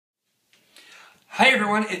Hi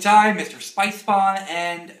everyone, it's I, Mr. Spicebomb,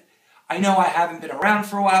 and I know I haven't been around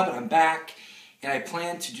for a while, but I'm back, and I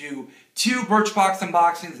plan to do 2 Birchbox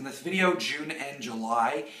unboxings in this video, June and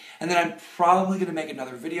July, and then I'm probably going to make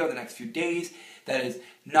another video in the next few days that is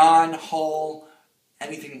non-haul,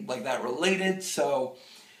 anything like that related, so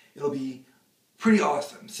it'll be pretty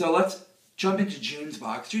awesome. So let's jump into June's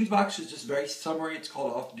box. June's box is just very summery, it's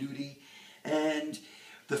called Off Duty, and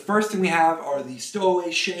the first thing we have are the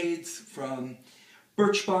stowaway shades from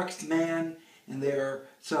Birchbox Man, and they're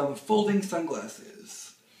some folding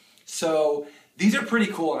sunglasses. So these are pretty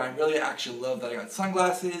cool, and I really actually love that I got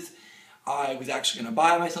sunglasses. I was actually going to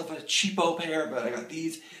buy myself a cheapo pair, but I got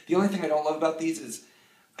these. The only thing I don't love about these is,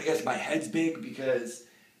 I guess my head's big because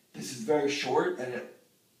this is very short and it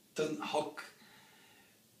doesn't hook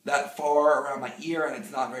that far around my ear, and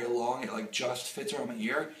it's not very long. It like just fits around my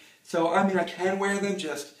ear. So I mean, I can wear them,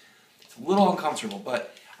 just it's a little uncomfortable,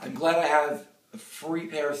 but I'm glad I have a free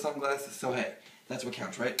pair of sunglasses, so hey, that's what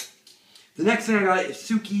counts, right? The next thing I got is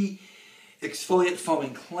Suki Exfoliate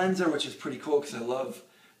Foaming Cleanser, which is pretty cool because I love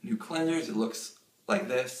new cleansers. It looks like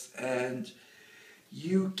this, and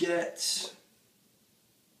you get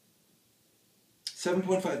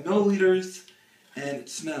 7.5 milliliters, and it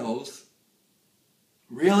smells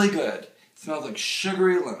really good. It smells like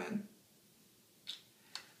sugary lemon.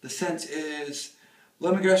 The scent is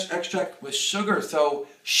lemongrass extract with sugar, so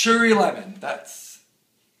sugary lemon. That's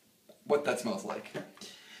what that smells like.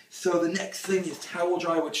 So the next thing is Towel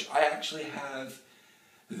Dry, which I actually have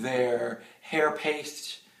their hair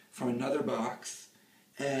paste from another box,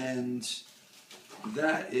 and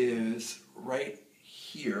that is right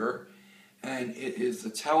here, and it is the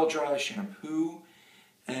Towel Dry shampoo,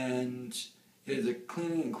 and it is a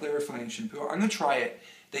cleaning and clarifying shampoo. I'm going to try it.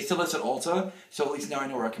 They sell this at Ulta, so at least now I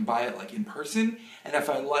know where I can buy it, like in person. And if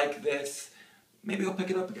I like this, maybe I'll pick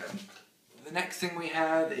it up again. The next thing we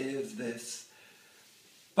have is this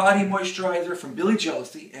body moisturizer from Billy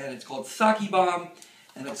Jealousy, and it's called Sake Bomb,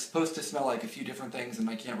 and it's supposed to smell like a few different things, and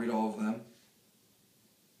I can't read all of them.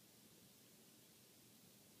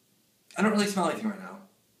 I don't really smell anything right now.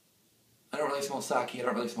 I don't really smell sake, I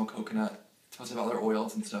don't really smell coconut. It's supposed to have other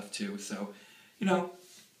oils and stuff too, so, you know,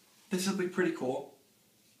 this will be pretty cool.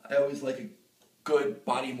 I always like a good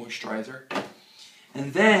body moisturizer.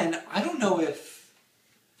 And then, I don't know if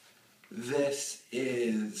this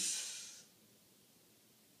is...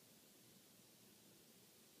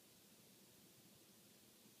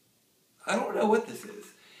 I don't know what this is.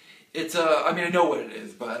 It's I mean, I know what it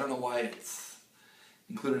is, but I don't know why it's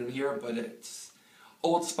included in here, but it's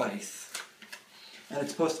Old Spice. And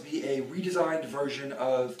it's supposed to be a redesigned version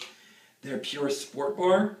of their Pure Sport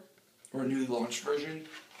Bar, or a newly launched version.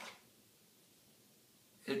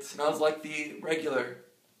 It smells like the regular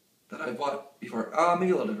that I bought before.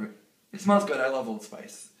 Maybe a little different. It smells good. I love Old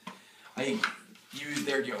Spice. I use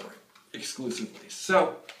their deodorant exclusively.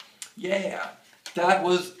 So, yeah, that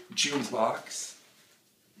was June's box.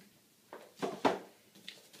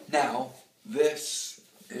 Now, this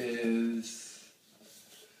is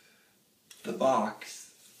the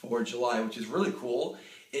box for July, which is really cool.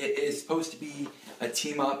 It is supposed to be a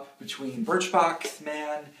team-up between Birchbox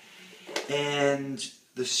Man and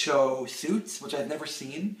the show Suits, which I've never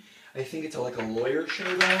seen. I think it's like a lawyer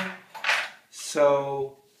show though.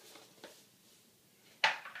 So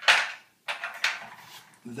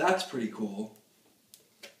that's pretty cool.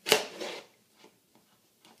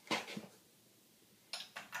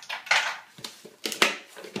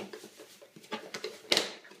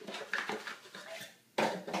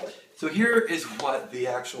 So here is what the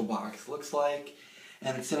actual box looks like,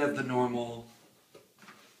 and instead of the normal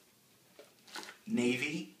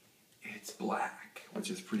navy, it's black, which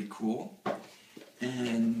is pretty cool.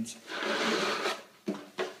 And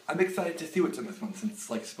I'm excited to see what's in this one since it's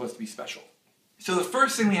like supposed to be special. So the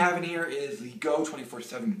first thing we have in here is the Go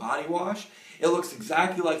 24/7 body wash. It looks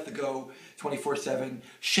exactly like the Go 24/7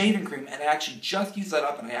 shaving cream, and I actually just used that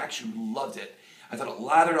up and I actually loved it. I thought it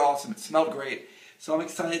lathered awesome, it smelled great, so I'm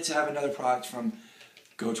excited to have another product from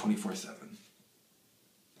Go 24/7.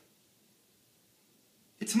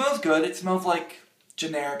 It smells good. It smells like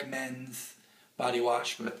generic men's body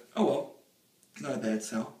wash, but oh well. It's not a bad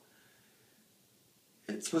smell.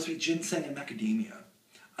 It's supposed to be ginseng and macadamia.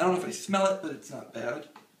 I don't know if I smell it, but it's not bad.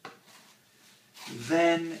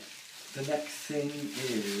 Then the next thing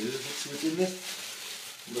is, let's see what's in this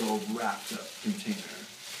little wrapped up container.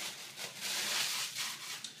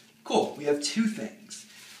 Cool. We have 2 things.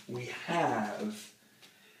 We have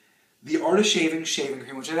the Art of Shaving shaving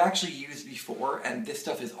cream, which I've actually used before, and this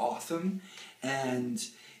stuff is awesome, and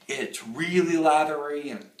it's really lathery,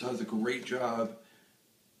 and it does a great job,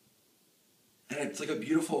 and it's like a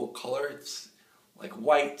beautiful color. It's like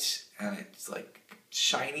white and it's like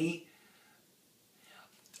shiny.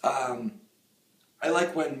 I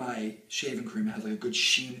like when my shaving cream has like a good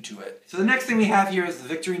sheen to it. So the next thing we have here is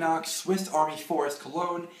the Victorinox Swiss Army Forest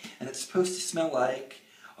Cologne, and it's supposed to smell like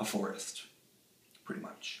a forest, pretty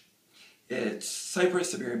much. It's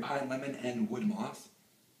cypress, Siberian pine, lemon, and wood moss.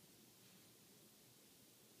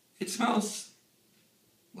 It smells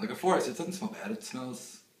like a forest. It doesn't smell bad. It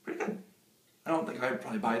smells pretty good. I don't think I would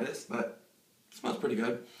probably buy this, but it smells pretty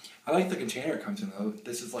good. I like the container it comes in though.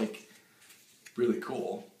 This is like really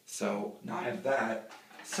cool. So now I have that.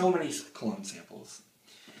 So many cologne samples.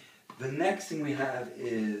 The next thing we have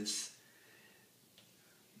is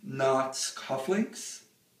Knott's cufflinks,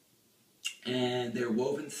 and they're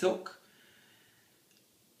woven silk.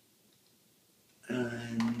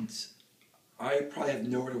 And I probably have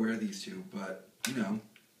nowhere to wear these to, but you know,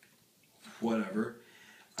 whatever.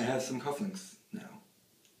 I have some cufflinks now.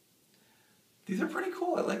 These are pretty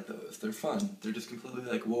cool. I like those. They're fun. They're just completely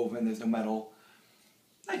like woven. There's no metal.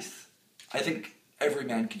 Nice. I think every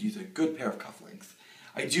man could use a good pair of cufflinks.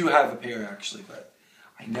 I do have a pair actually, but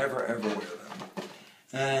I never ever wear them.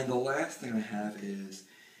 And the last thing I have is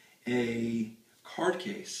a card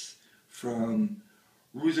case from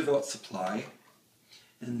Roosevelt Supply.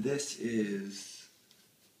 And this is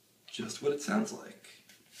just what it sounds like.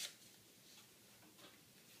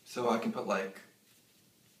 So I can put like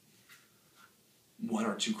 1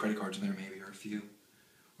 or 2 credit cards in there maybe, or a few.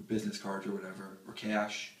 Or business cards or whatever, or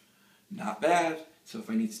cash. Not bad. So if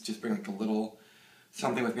I need to just bring like a little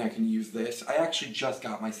something with me, I can use this. I actually just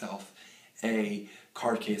got myself a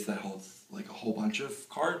card case that holds like a whole bunch of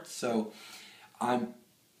cards, so I'm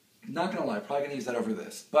not gonna lie, probably gonna use that over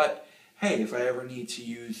this. But hey, if I ever need to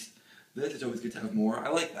use this, it's always good to have more. I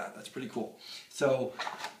like that. That's pretty cool. So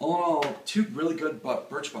all in all, 2 really good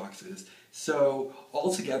Birchboxes. So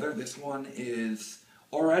altogether, this one is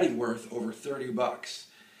already worth over $30.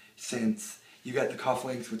 Since you get the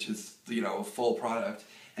cufflinks, which is, you know, a full product,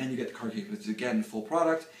 and you get the card case, which is again full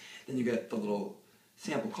product, then you get the little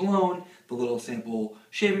sample cologne, the little sample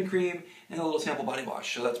shaving cream, and the little sample body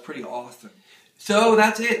wash. So that's pretty awesome. So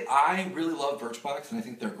that's it. I really love Birchbox, and I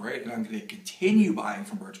think they're great, and I'm going to continue buying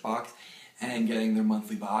from Birchbox and getting their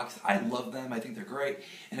monthly box. I love them. I think they're great.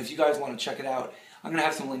 And if you guys want to check it out, I'm going to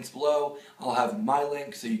have some links below. I'll have my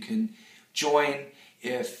link so you can join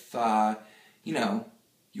if, you know,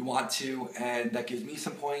 you want to, and that gives me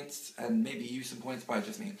some points, and maybe you some points, probably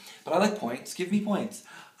just me. But I like points. Give me points.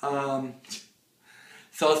 So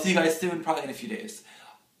I'll see you guys soon, probably in a few days.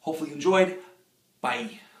 Hopefully you enjoyed.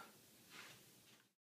 Bye.